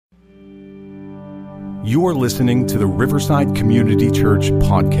You're listening to the Riverside Community Church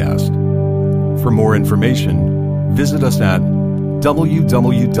podcast. For more information, visit us at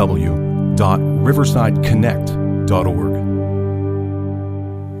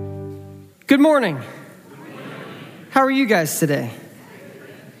www.riversideconnect.org. Good morning. How are you guys today?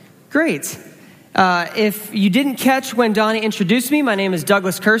 Great. If you didn't catch when Donnie introduced me, my name is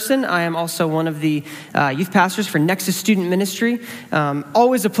Douglas Kirsten. I am also one of the youth pastors for Nexus Student Ministry.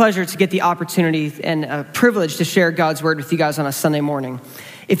 Always a pleasure to get the opportunity and a privilege to share God's Word with you guys on a Sunday morning.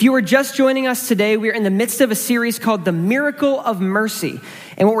 If you are just joining us today, we're in the midst of a series called The Miracle of Mercy.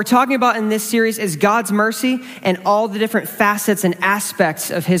 And what we're talking about in this series is God's mercy and all the different facets and aspects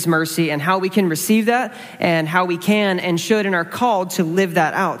of His mercy and how we can receive that and how we can and should and are called to live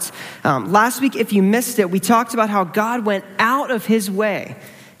that out. Last week, if you missed it, we talked about how God went out of His way.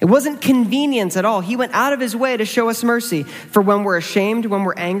 It wasn't convenience at all. He went out of His way to show us mercy for when we're ashamed, when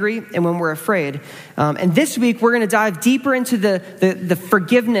we're angry, and when we're afraid. And this week, we're going to dive deeper into the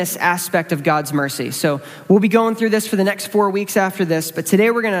forgiveness aspect of God's mercy. So we'll be going through this for the next 4 weeks after this. But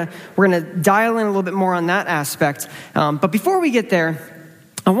today, we're gonna dial in a little bit more on that aspect. But before we get there,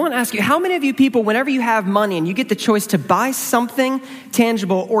 I want to ask you, how many of you people, whenever you have money and you get the choice to buy something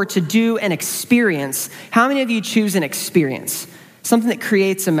tangible or to do an experience, how many of you choose an experience? Something that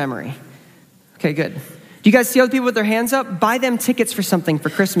creates a memory. Okay, good. Do you guys see other people with their hands up? Buy them tickets for something for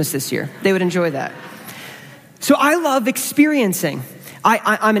Christmas this year. They would enjoy that. So I love experiencing.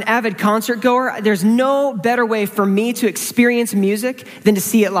 I'm an avid concert goer. There's no better way for me to experience music than to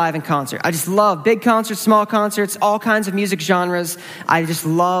see it live in concert. I just love big concerts, small concerts, all kinds of music genres. I just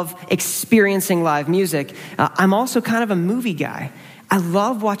love experiencing live music. I'm also kind of a movie guy. I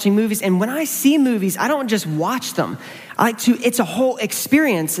love watching movies, and when I see movies, I don't just watch them. I like to, it's a whole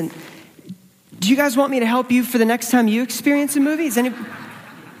experience. And do you guys want me to help you for the next time you experience a movie?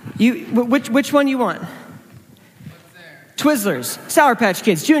 Which one you want? Twizzlers, Sour Patch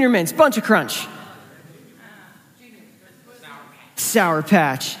Kids, Junior Mints, Bunch of Crunch. Sour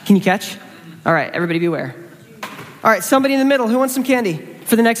Patch. Can you catch? All right, everybody beware. All right, somebody in the middle, who wants some candy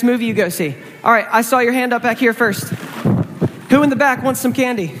for the next movie you go see? All right, I saw your hand up back here first. Who in the back wants some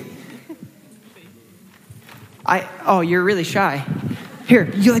candy? Oh, you're really shy.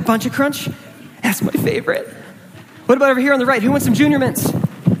 Here, you like Bunch of Crunch? That's my favorite. What about over here on the right? Who wants some Junior Mints?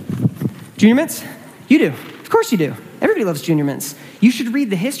 Junior Mints? You do. Of course you do. Everybody loves Junior Mints. You should read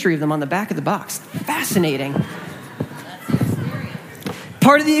the history of them on the back of the box. Fascinating.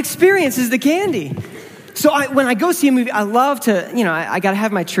 Part of the experience is the candy. So when I go see a movie, I love to, I got to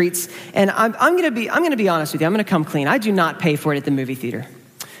have my treats. And I'm going to be honest with you. I'm going to come clean. I do not pay for it at the movie theater.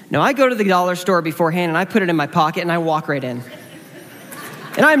 No, I go to the dollar store beforehand and I put it in my pocket and I walk right in.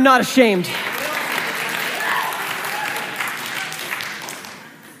 And I'm not ashamed.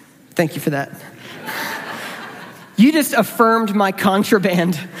 Thank you for that. You just affirmed my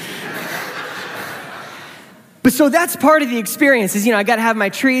contraband. But so that's part of the experience is, I got to have my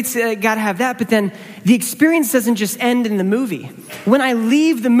treats, got to have that. But then the experience doesn't just end in the movie. When I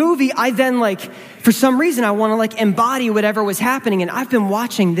leave the movie, I then for some reason, I want to embody whatever was happening. And I've been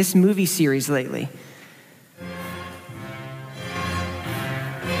watching this movie series lately.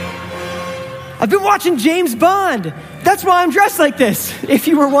 I've been watching James Bond. That's why I'm dressed like this, if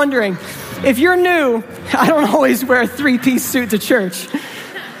you were wondering. If you're new, I don't always wear a 3-piece suit to church.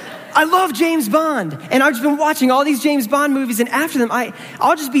 I love James Bond, and I've just been watching all these James Bond movies, and after them,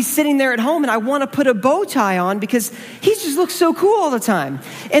 I'll just be sitting there at home, and I want to put a bow tie on because he just looks so cool all the time.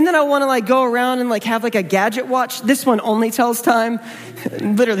 And then I want to go around and have a gadget watch. This one only tells time.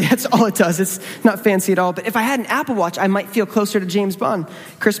 Literally, that's all it does. It's not fancy at all. But if I had an Apple Watch, I might feel closer to James Bond.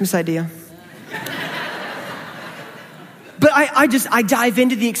 Christmas idea. But I dive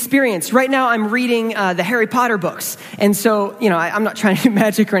into the experience. Right now, I'm reading the Harry Potter books. And so, I'm not trying to do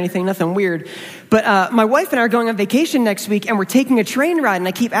magic or anything, nothing weird. But my wife and I are going on vacation next week, and we're taking a train ride. And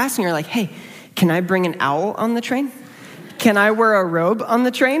I keep asking her, hey, can I bring an owl on the train? Can I wear a robe on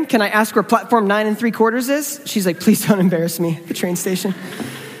the train? Can I ask where platform 9 3/4 is? She's like, please don't embarrass me at the train station.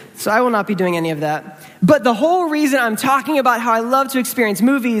 So I will not be doing any of that. But the whole reason I'm talking about how I love to experience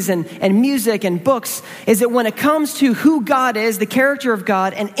movies and music and books is that when it comes to who God is, the character of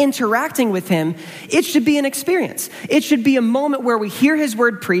God, and interacting with Him, it should be an experience. It should be a moment where we hear His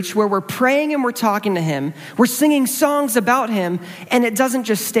word preached, where we're praying and we're talking to Him, we're singing songs about Him, and it doesn't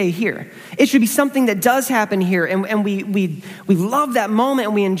just stay here. It should be something that does happen here, and we love that moment,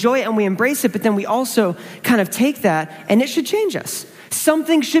 and we enjoy it, and we embrace it, but then we also kind of take that, and it should change us.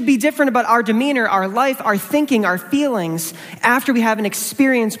 Something should be different about our demeanor, our life, our thinking, our feelings after we have an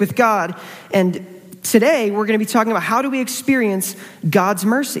experience with God. And today we're going to be talking about how do we experience God's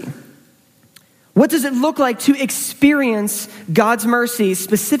mercy. What does it look like to experience God's mercy,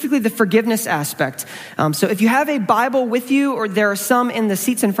 specifically the forgiveness aspect? So if you have a Bible with you, or there are some in the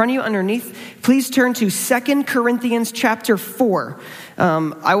seats in front of you underneath, please turn to 2 Corinthians chapter 4.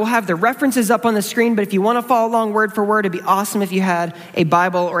 I will have the references up on the screen, but if you want to follow along word for word, it'd be awesome if you had a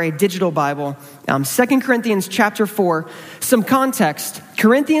Bible or a digital Bible. 2 Corinthians chapter 4, some context.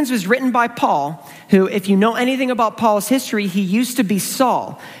 Corinthians was written by Paul, who, if you know anything about Paul's history, he used to be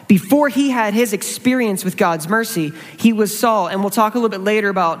Saul. Before he had his experience with God's mercy, he was Saul. And we'll talk a little bit later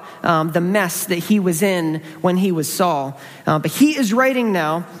about the mess that he was in when he was Saul. But he is writing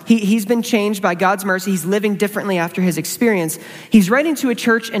now. He's been changed by God's mercy. He's living differently after his experience. He's writing to a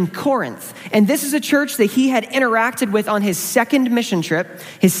church in Corinth. And this is a church that he had interacted with on his second mission trip,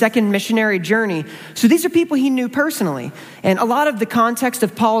 his second missionary journey. So these are people he knew personally. And a lot of the context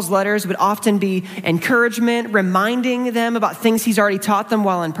of Paul's letters would often be encouragement, reminding them about things he's already taught them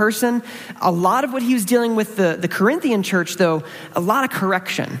while in person. A lot of what he was dealing with the Corinthian church, though, a lot of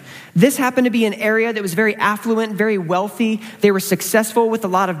correction. This happened to be an area that was very affluent, very wealthy. They were successful with a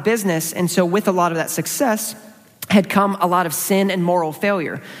lot of business. And so with a lot of that success had come a lot of sin and moral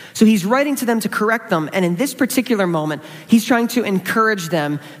failure. So he's writing to them to correct them. And in this particular moment, he's trying to encourage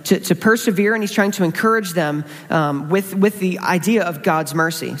them to persevere, and he's trying to encourage them with the idea of God's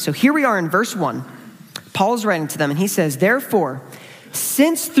mercy. So here we are in verse 1. Paul's writing to them, and he says, "Therefore,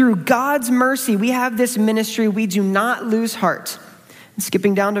 since through God's mercy we have this ministry, we do not lose heart." And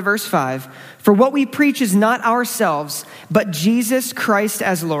skipping down to verse 5, "For what we preach is not ourselves, but Jesus Christ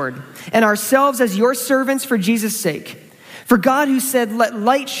as Lord, and ourselves as your servants for Jesus' sake. For God, who said, 'Let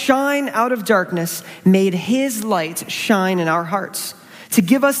light shine out of darkness,' made his light shine in our hearts, to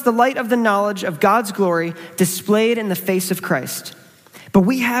give us the light of the knowledge of God's glory displayed in the face of Christ. But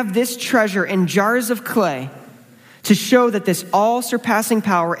we have this treasure in jars of clay to show that this all-surpassing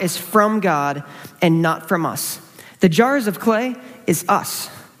power is from God and not from us." The jars of clay is us.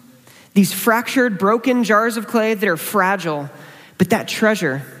 These fractured, broken jars of clay that are fragile, but that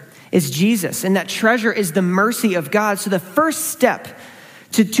treasure is Jesus, and that treasure is the mercy of God. So the first step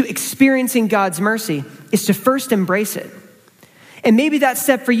to experiencing God's mercy is to first embrace it. And maybe that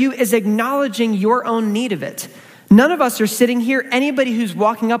step for you is acknowledging your own need of it. None of us are sitting here. Anybody who's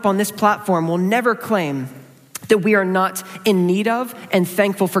walking up on this platform will never claim that we are not in need of and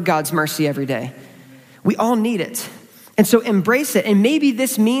thankful for God's mercy every day. We all need it. And so embrace it. And maybe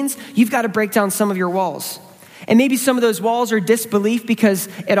this means you've got to break down some of your walls. And maybe some of those walls are disbelief because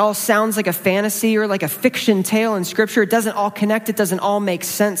it all sounds like a fantasy or like a fiction tale in Scripture. It doesn't all connect. It doesn't all make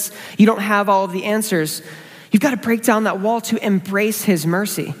sense. You don't have all of the answers. You've got to break down that wall to embrace his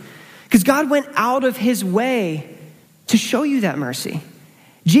mercy. Because God went out of his way to show you that mercy.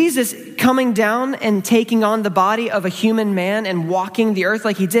 Jesus coming down and taking on the body of a human man and walking the earth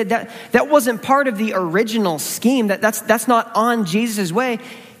like he did, that wasn't part of the original scheme. That's not on Jesus' way.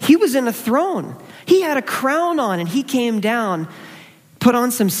 He was in a throne. He had a crown on, and he came down, put on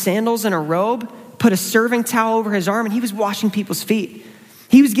some sandals and a robe, put a serving towel over his arm, and he was washing people's feet.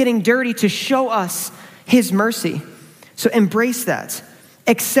 He was getting dirty to show us his mercy. So embrace that.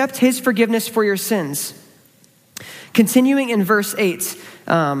 Accept his forgiveness for your sins. Continuing in verse 8,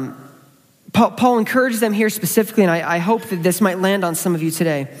 Paul encourages them here specifically, and I hope that this might land on some of you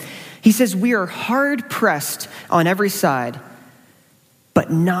today. He says, "We are hard pressed on every side,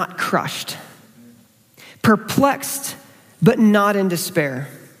 but not crushed. Perplexed, but not in despair.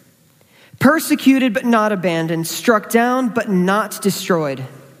 Persecuted, but not abandoned. Struck down, but not destroyed."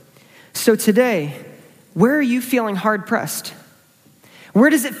 So today, where are you feeling hard pressed? Where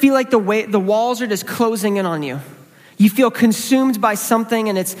does it feel like the walls are just closing in on you? You feel consumed by something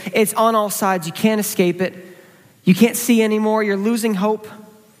and it's on all sides. You can't escape it. You can't see anymore. You're losing hope.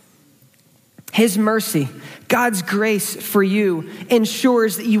 His mercy, God's grace for you,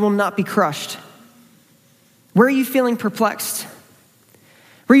 ensures that you will not be crushed. Where are you feeling perplexed?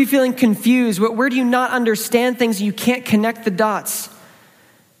 Where are you feeling confused? Where do you not understand things and you can't connect the dots?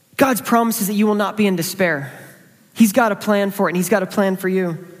 God's promise is that you will not be in despair. He's got a plan for it, and he's got a plan for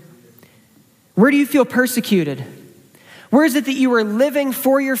you. Where do you feel persecuted? Where is it that you are living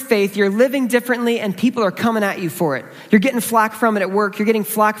for your faith, you're living differently, and people are coming at you for it? You're getting flack from it at work. You're getting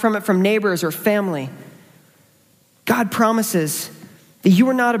flack from it from neighbors or family. God promises that you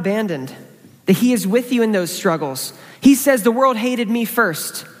are not abandoned, that he is with you in those struggles. He says, "The world hated me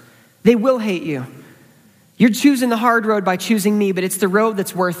first. They will hate you. You're choosing the hard road by choosing me, but it's the road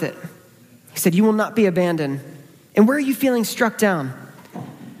that's worth it." He said, "You will not be abandoned." And where are you feeling struck down?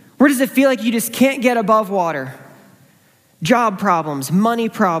 Where does it feel like you just can't get above water? Job problems, money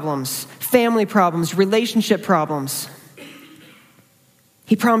problems, family problems, relationship problems.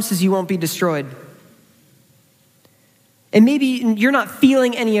 He promises you won't be destroyed. And maybe you're not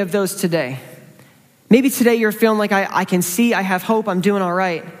feeling any of those today. Maybe today you're feeling like I can see, I have hope, I'm doing all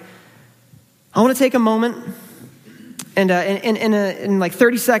right. I want to take a moment, and in like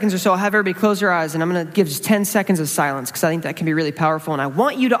 30 seconds or so, I'll have everybody close their eyes, and I'm going to give just 10 seconds of silence because I think that can be really powerful. And I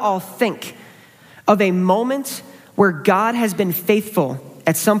want you to all think of a moment where God has been faithful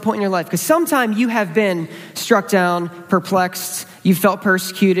at some point in your life. Because sometime you have been struck down, perplexed, you felt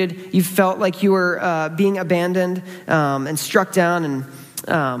persecuted, you felt like you were being abandoned and struck down,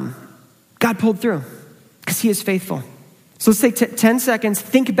 and God pulled through because he is faithful. So let's take 10 seconds,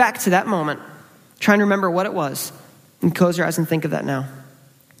 think back to that moment, try and remember what it was, and close your eyes and think of that now.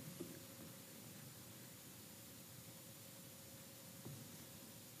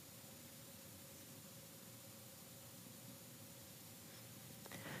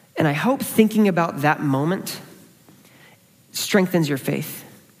 And I hope thinking about that moment strengthens your faith,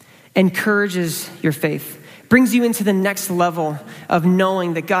 encourages your faith, brings you into the next level of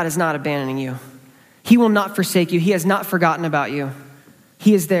knowing that God is not abandoning you. He will not forsake you. He has not forgotten about you.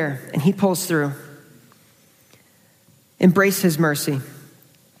 He is there, and he pulls through. Embrace his mercy.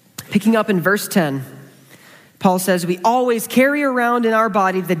 Picking up in verse 10, Paul says, we always carry around in our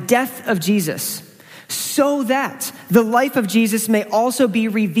body the death of Jesus, so that the life of Jesus may also be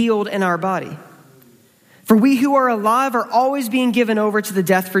revealed in our body. For we who are alive are always being given over to the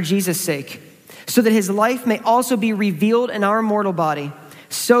death for Jesus' sake, so that his life may also be revealed in our mortal body.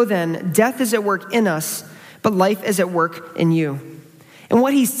 So then, death is at work in us, but life is at work in you. And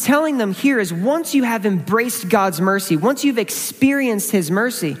what he's telling them here is once you have embraced God's mercy, once you've experienced his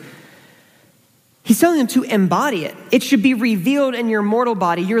mercy, he's telling them to embody it. It should be revealed in your mortal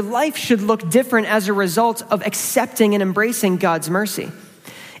body. Your life should look different as a result of accepting and embracing God's mercy.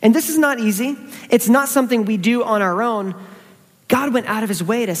 And this is not easy. It's not something we do on our own. God went out of his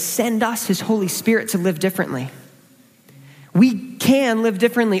way to send us his Holy Spirit to live differently. We can live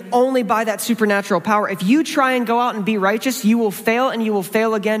differently only by that supernatural power. If you try and go out and be righteous, you will fail, and you will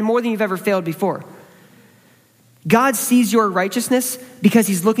fail again more than you've ever failed before. God sees your righteousness because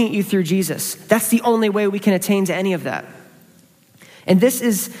he's looking at you through Jesus. That's the only way we can attain to any of that. And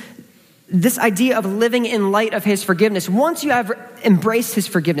this idea of living in light of his forgiveness. Once you have embraced his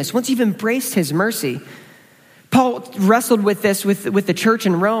forgiveness, once you've embraced his mercy, Paul wrestled with this with the church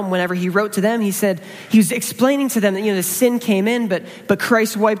in Rome. Whenever he wrote to them, he said, he was explaining to them that, the sin came in, but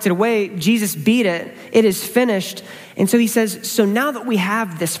Christ wiped it away. Jesus beat it. It is finished. And so he says, so now that we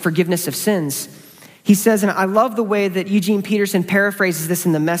have this forgiveness of sins, he says, and I love the way that Eugene Peterson paraphrases this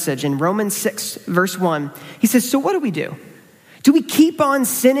in The Message in Romans 6, verse 1. He says, so what do? Do we keep on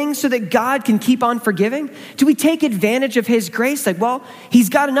sinning so that God can keep on forgiving? Do we take advantage of his grace? Like, well, he's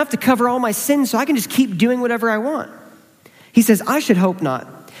got enough to cover all my sins, so I can just keep doing whatever I want. He says, I should hope not.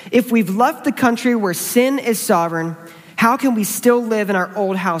 If we've left the country where sin is sovereign, how can we still live in our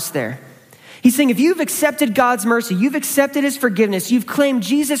old house there? He's saying, if you've accepted God's mercy, you've accepted his forgiveness, you've claimed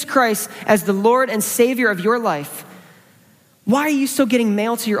Jesus Christ as the Lord and Savior of your life, why are you still getting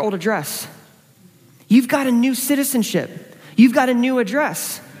mail to your old address? You've got a new citizenship. You've got a new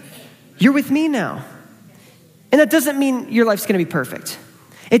address. You're with me now. And that doesn't mean your life's going to be perfect.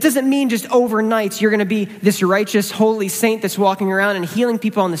 It doesn't mean just overnight you're going to be this righteous, holy saint that's walking around and healing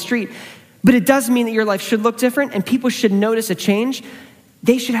people on the street. But it does mean that your life should look different and people should notice a change.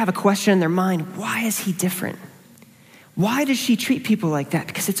 They should have a question in their mind. Why is he different? Why does she treat people like that?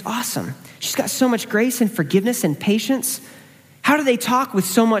 Because it's awesome. She's got so much grace and forgiveness and patience. How do they talk with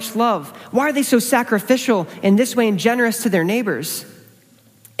so much love? Why are they so sacrificial in this way and generous to their neighbors?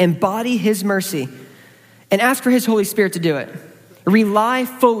 Embody his mercy and ask for his Holy Spirit to do it. Rely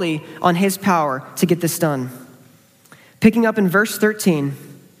fully on his power to get this done. Picking up in verse 13,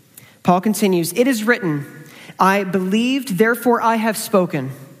 Paul continues, it is written, I believed, therefore I have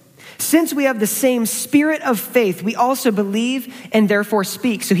spoken. Since we have the same spirit of faith, we also believe and therefore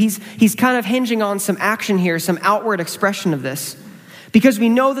speak. So he's kind of hinging on some action here, some outward expression of this. Because we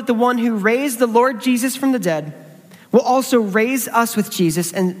know that the one who raised the Lord Jesus from the dead will also raise us with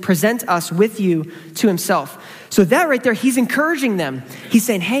Jesus and present us with you to himself. So that right there, he's encouraging them. He's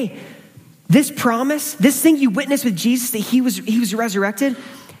saying, hey, this promise, this thing you witnessed with Jesus, that he was resurrected,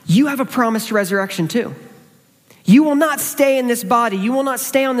 you have a promise to resurrection too. You will not stay in this body. You will not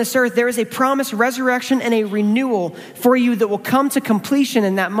stay on this earth. There is a promised resurrection and a renewal for you that will come to completion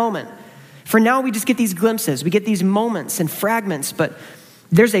in that moment. For now, we just get these glimpses. We get these moments and fragments, but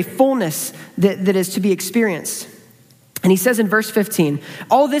there's a fullness that is to be experienced. And he says in verse 15,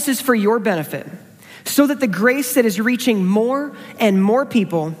 all this is for your benefit, so that the grace that is reaching more and more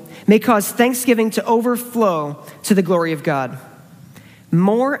people may cause thanksgiving to overflow to the glory of God.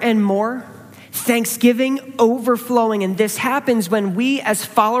 More and more, thanksgiving overflowing. And this happens when we, as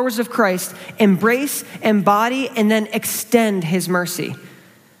followers of Christ, embrace, embody, and then extend his mercy.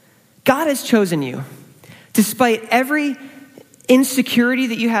 God has chosen you, despite every insecurity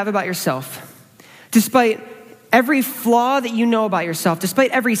that you have about yourself, despite every flaw that you know about yourself,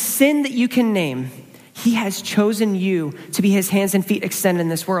 despite every sin that you can name. He has chosen you to be his hands and feet extended in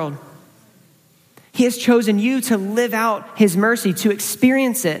this world. He has chosen you to live out his mercy, to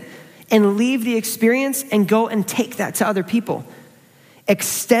experience it, and leave the experience and go and take that to other people.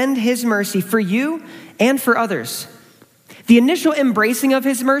 Extend his mercy for you and for others. The initial embracing of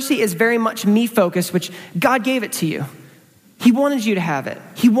his mercy is very much me-focused, which God gave it to you. He wanted you to have it.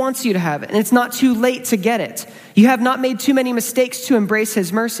 He wants you to have it. And it's not too late to get it. You have not made too many mistakes to embrace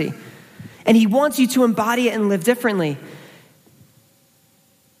his mercy. And he wants you to embody it and live differently.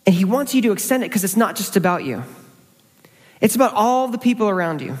 And he wants you to extend it because it's not just about you. It's about all the people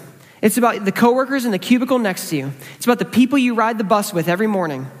around you. It's about the coworkers in the cubicle next to you. It's about the people you ride the bus with every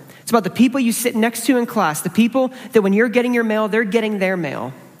morning. It's about the people you sit next to in class, the people that when you're getting your mail, they're getting their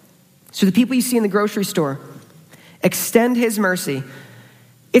mail. So the people you see in the grocery store. Extend his mercy.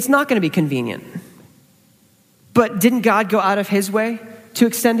 It's not going to be convenient. But didn't God go out of his way to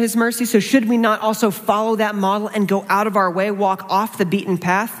extend his mercy? So should we not also follow that model and go out of our way, walk off the beaten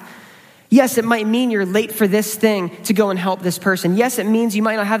path? Yes, it might mean you're late for this thing to go and help this person. Yes, it means you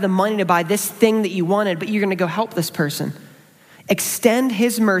might not have the money to buy this thing that you wanted, but you're going to go help this person. Extend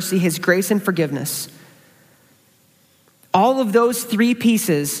his mercy, his grace and forgiveness. All of those three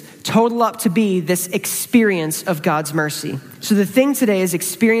pieces total up to be this experience of God's mercy. So the thing today is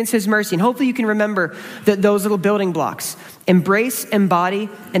experience his mercy. And hopefully you can remember those little building blocks. Embrace, embody,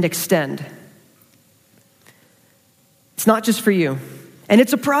 and extend. It's not just for you. And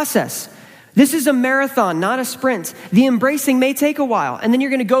it's a process. This is a marathon, not a sprint. The embracing may take a while. And then you're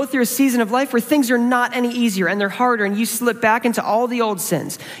going to go through a season of life where things are not any easier and they're harder. And you slip back into all the old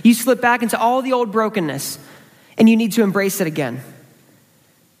sins. You slip back into all the old brokenness. And you need to embrace it again.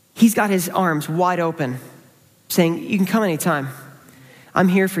 He's got his arms wide open, saying, you can come anytime. I'm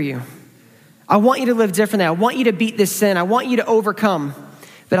here for you. I want you to live differently. I want you to beat this sin. I want you to overcome.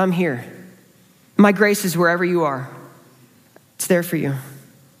 But I'm here. My grace is wherever you are. It's there for you.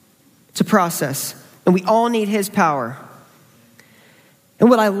 It's a process. And we all need his power. And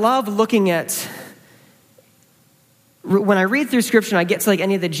what I love looking at, when I read through scripture and I get to like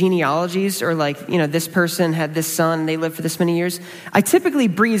any of the genealogies or like, this person had this son and they lived for this many years, I typically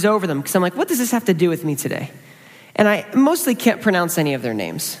breeze over them because I'm like, what does this have to do with me today? And I mostly can't pronounce any of their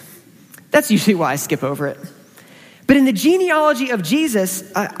names. That's usually why I skip over it. But in the genealogy of Jesus,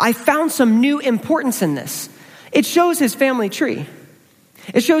 I found some new importance in this. It shows his family tree.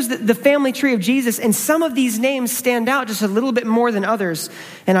 It shows the family tree of Jesus, and some of these names stand out just a little bit more than others.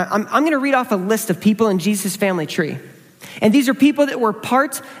 And I'm going to read off a list of people in Jesus' family tree. And these are people that were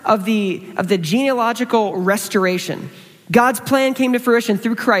part of the genealogical restoration. God's plan came to fruition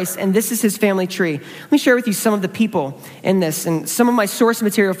through Christ, and this is his family tree. Let me share with you some of the people in this, and some of my source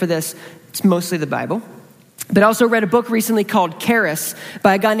material for this. It's mostly the Bible. But I also read a book recently called Charis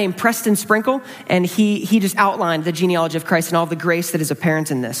by a guy named Preston Sprinkle, and he just outlined the genealogy of Christ and all the grace that is apparent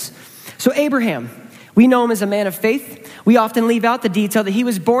in this. So Abraham, we know him as a man of faith. We often leave out the detail that he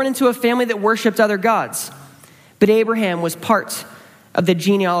was born into a family that worshiped other gods. But Abraham was part of the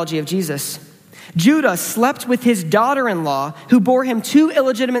genealogy of Jesus. Judah slept with his daughter-in-law who bore him 2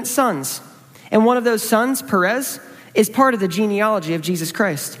 illegitimate sons. And one of those sons, Perez, is part of the genealogy of Jesus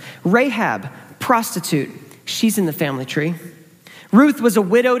Christ. Rahab, prostitute, she's in the family tree. Ruth was a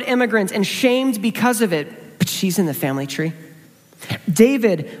widowed immigrant and shamed because of it, but she's in the family tree.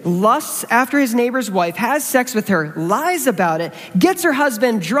 David lusts after his neighbor's wife, has sex with her, lies about it, gets her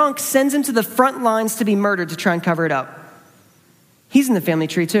husband drunk, sends him to the front lines to be murdered to try and cover it up. He's in the family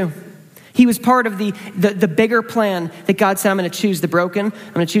tree too. He was part of the bigger plan that God said, I'm going to choose the broken,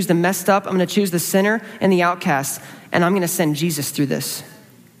 I'm going to choose the messed up, I'm going to choose the sinner and the outcast, and I'm going to send Jesus through this.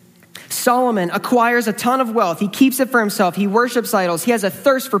 Solomon acquires a ton of wealth. He keeps it for himself. He worships idols. He has a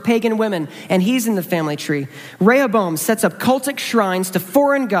thirst for pagan women, and he's in the family tree. Rehoboam sets up cultic shrines to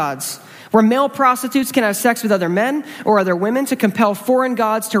foreign gods, where male prostitutes can have sex with other men or other women to compel foreign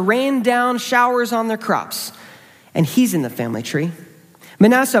gods to rain down showers on their crops. And he's in the family tree.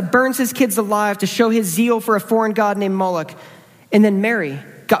 Manasseh burns his kids alive to show his zeal for a foreign god named Moloch. And then Mary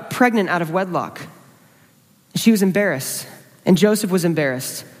got pregnant out of wedlock. She was embarrassed, and Joseph was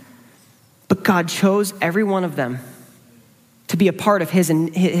embarrassed. But God chose every one of them to be a part of his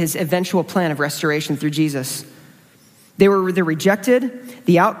eventual plan of restoration through Jesus. They were the rejected,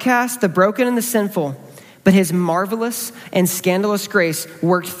 the outcast, the broken, and the sinful. but his marvelous and scandalous grace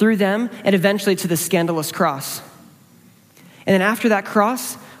worked through them and eventually to the scandalous cross. And then after that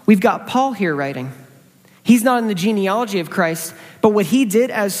cross, we've got Paul here writing. He's not in the genealogy of Christ, but what he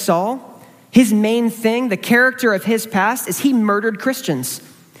did as Saul, his main thing, the character of his past, is he murdered Christians.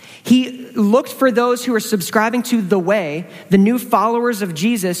 He looked for those who were subscribing to the way, the new followers of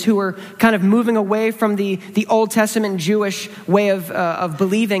Jesus who were kind of moving away from the Old Testament Jewish way of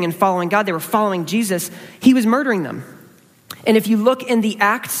believing and following God. They were following Jesus. He was murdering them. And if you look in the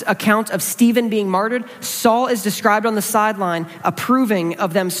Acts account of Stephen being martyred, Saul is described on the sideline approving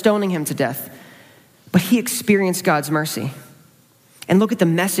of them stoning him to death. But he experienced God's mercy. And look at the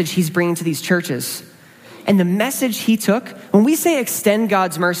message he's bringing to these churches. And the message he took, when we say extend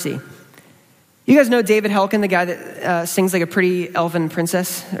God's mercy, you guys know David Helkin, the guy that sings like a pretty elven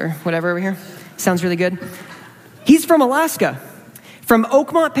princess or whatever over here? Sounds really good. He's from Alaska. From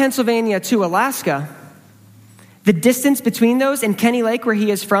Oakmont, Pennsylvania to Alaska, the distance between those and Kenny Lake, where he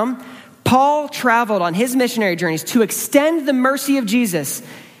is from, Paul traveled on his missionary journeys to extend the mercy of Jesus.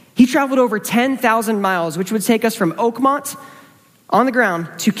 He traveled over 10,000 miles, which would take us from Oakmont on the ground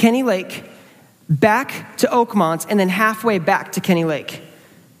to Kenny Lake, back to Oakmont, and then halfway back to Kenny Lake.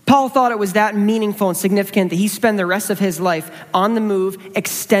 Paul thought it was that meaningful and significant that he spent the rest of his life on the move,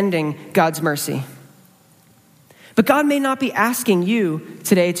 extending God's mercy. But God may not be asking you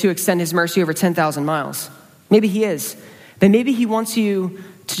today to extend his mercy over 10,000 miles. Maybe he is. But maybe he wants you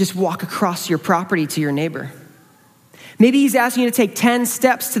to just walk across your property to your neighbor. Maybe he's asking you to take 10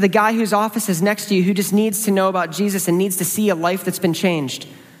 steps to the guy whose office is next to you who just needs to know about Jesus and needs to see a life that's been changed.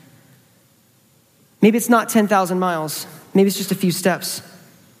 Maybe it's not 10,000 miles. Maybe it's just a few steps.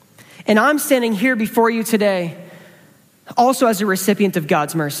 And I'm standing here before you today also as a recipient of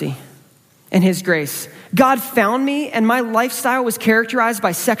God's mercy and his grace. God found me and my lifestyle was characterized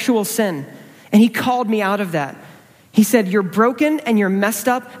by sexual sin. And he called me out of that. He said, you're broken and you're messed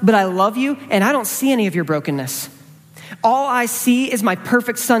up, but I love you and I don't see any of your brokenness. All I see is my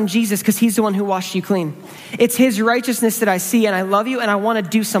perfect son, Jesus, because he's the one who washed you clean. It's his righteousness that I see, and I love you, and I want to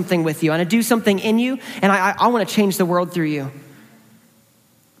do something with you. I want to do something in you, and I want to change the world through you.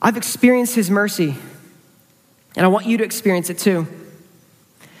 I've experienced his mercy, and I want you to experience it too.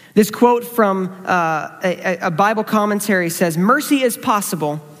 This quote from a Bible commentary says, mercy is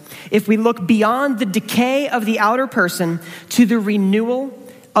possible if we look beyond the decay of the outer person to the renewal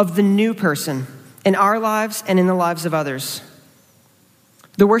of the new person in our lives and in the lives of others.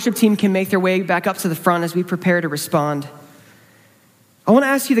 The worship team can make their way back up to the front as we prepare to respond. I want to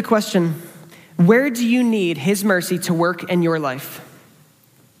ask you the question, where do you need his mercy to work in your life?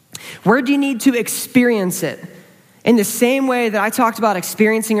 Where do you need to experience it? In the same way that I talked about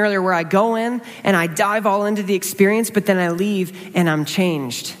experiencing earlier, where I go in and I dive all into the experience, but then I leave and I'm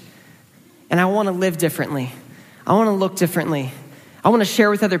changed. And I want to live differently. I want to look differently. I want to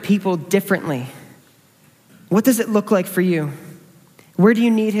share with other people differently. What does it look like for you? Where do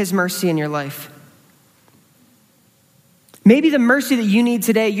you need his mercy in your life? Maybe the mercy that you need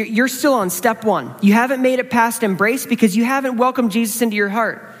today, you're still on step one. You haven't made it past embrace because you haven't welcomed Jesus into your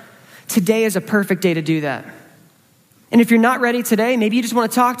heart. Today is a perfect day to do that. And if you're not ready today, maybe you just want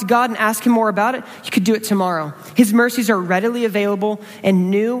to talk to God and ask him more about it, you could do it tomorrow. His mercies are readily available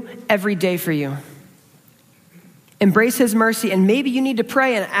and new every day for you. Embrace his mercy, and maybe you need to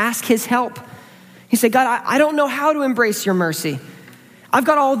pray and ask his help. You say, God, I don't know how to embrace your mercy. I've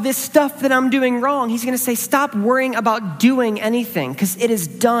got all this stuff that I'm doing wrong. He's going to say, stop worrying about doing anything because it is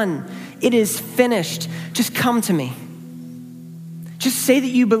done. It is finished. Just come to me. Just say that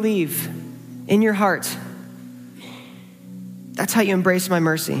you believe in your heart. That's how you embrace my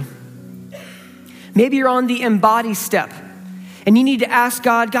mercy. Maybe you're on the embody step and you need to ask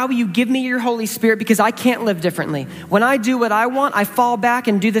God, will you give me your Holy Spirit because I can't live differently. When I do what I want, I fall back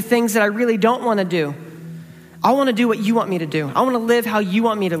and do the things that I really don't want to do. I want to do what you want me to do. I want to live how you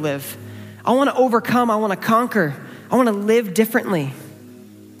want me to live. I want to overcome. I want to conquer. I want to live differently.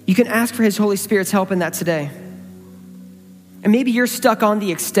 You can ask for his Holy Spirit's help in that today. And maybe you're stuck on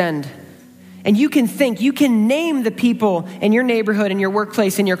the extend. And you can name the people in your neighborhood, in your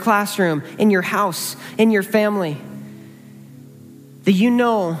workplace, in your classroom, in your house, in your family, that you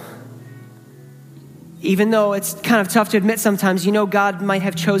know, even though it's kind of tough to admit sometimes, you know God might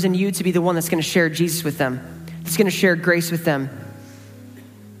have chosen you to be the one that's going to share Jesus with them, that's going to share grace with them.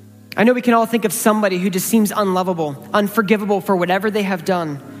 I know we can all think of somebody who just seems unlovable, unforgivable for whatever they have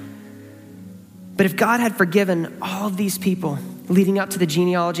done. But if God had forgiven all of these people leading up to the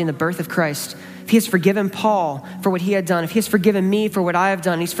genealogy and the birth of Christ, if he has forgiven Paul for what he had done, if he has forgiven me for what I have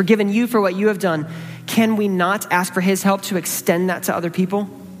done, he's forgiven you for what you have done, can we not ask for his help to extend that to other people?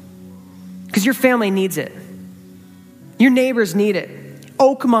 because your family needs it. Your neighbors need it.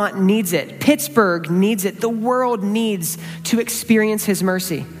 Oakmont needs it. Pittsburgh needs it. The world needs to experience his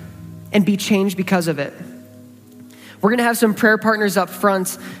mercy and be changed because of it. We're going to have some prayer partners up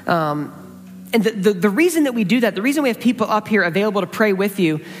front. And the reason that we do that, the reason we have people up here available to pray with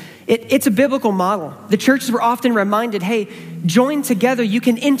you, it's a biblical model. The churches were often reminded, hey, join together. You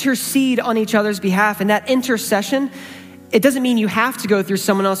can intercede on each other's behalf. And that intercession, it doesn't mean you have to go through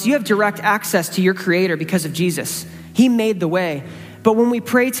someone else. You have direct access to your Creator because of Jesus. He made the way. But when we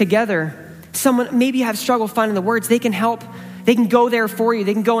pray together, someone maybe you have struggle finding the words, they can help. They can go there for you.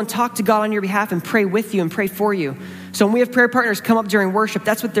 They can go and talk to God on your behalf and pray with you and pray for you. So when we have prayer partners come up during worship,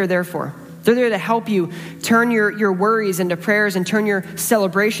 that's what they're there for. They're there to help you turn your worries into prayers and turn your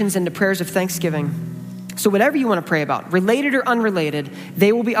celebrations into prayers of thanksgiving. So whatever you want to pray about, related or unrelated,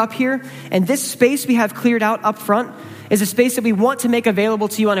 they will be up here. And this space we have cleared out up front is a space that we want to make available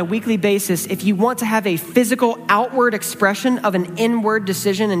to you on a weekly basis. If you want to have a physical outward expression of an inward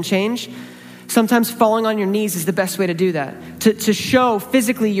decision and change, sometimes falling on your knees is the best way to do that. To show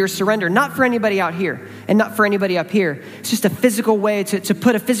physically your surrender, not for anybody out here and not for anybody up here. It's just a physical way to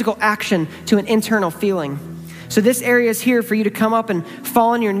put a physical action to an internal feeling. So this area is here for you to come up and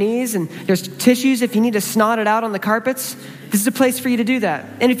fall on your knees, and there's tissues if you need to snot it out on the carpets. This is a place for you to do that.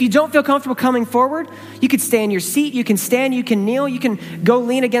 And if you don't feel comfortable coming forward, you could stay in your seat, you can stand, you can kneel, you can go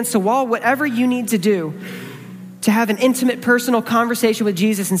lean against a wall, whatever you need to do to have an intimate, personal conversation with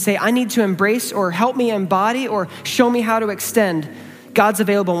Jesus and say, I need to embrace or help me embody or show me how to extend. God's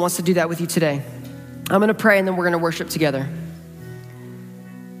available and wants to do that with you today. I'm going to pray and then we're going to worship together.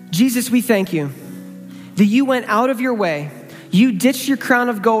 Jesus, we thank you that you went out of your way. You ditched your crown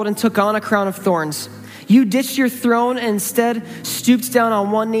of gold and took on a crown of thorns. You ditched your throne and instead stooped down on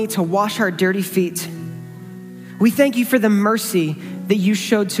one knee to wash our dirty feet. We thank you for the mercy that you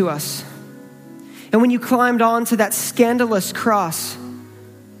showed to us. And when you climbed onto that scandalous cross,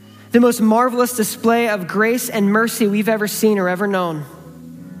 the most marvelous display of grace and mercy we've ever seen or ever known,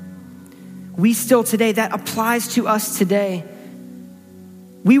 we still today, that applies to us today.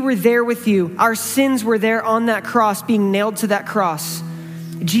 We were there with you. Our sins were there on that cross, being nailed to that cross.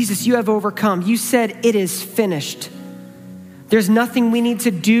 Jesus, you have overcome. You said it is finished. There's nothing we need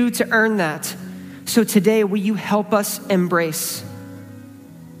to do to earn that. So today, will you help us embrace?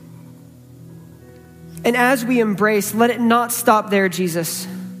 And as we embrace, let it not stop there, Jesus.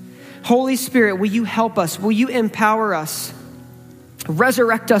 Holy Spirit, will you help us? Will you empower us?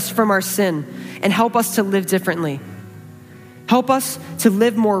 Resurrect us from our sin and help us to live differently. Help us to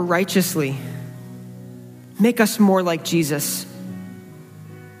live more righteously. Make us more like Jesus.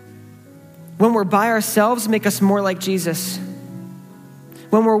 When we're by ourselves, make us more like Jesus.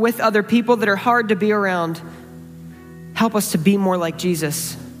 When we're with other people that are hard to be around, help us to be more like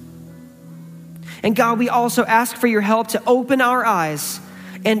Jesus. And God, we also ask for your help to open our eyes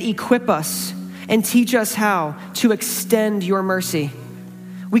and equip us and teach us how to extend your mercy.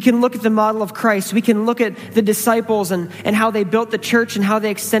 We can look at the model of Christ. We can look at the disciples and how they built the church and how they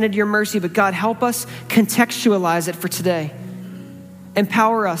extended your mercy. But God, help us contextualize it for today.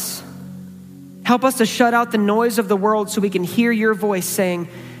 Empower us. Help us to shut out the noise of the world so we can hear your voice saying,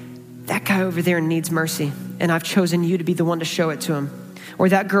 that guy over there needs mercy, and I've chosen you to be the one to show it to him. Or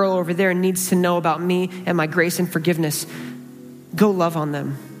that girl over there needs to know about me and my grace and forgiveness. Go love on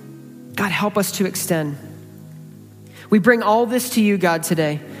them. God, help us to extend. We bring all this to you, God,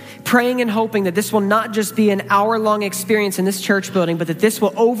 today, praying and hoping that this will not just be an hour-long experience in this church building, but that this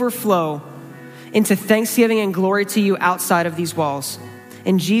will overflow into thanksgiving and glory to you outside of these walls.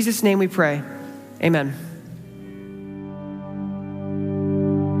 In Jesus' name we pray. Amen.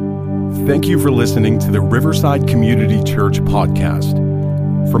 Thank you for listening to the Riverside Community Church podcast.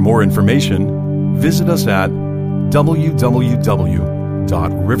 For more information, visit us at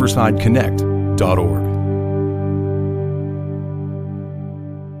www.riversideconnect.org.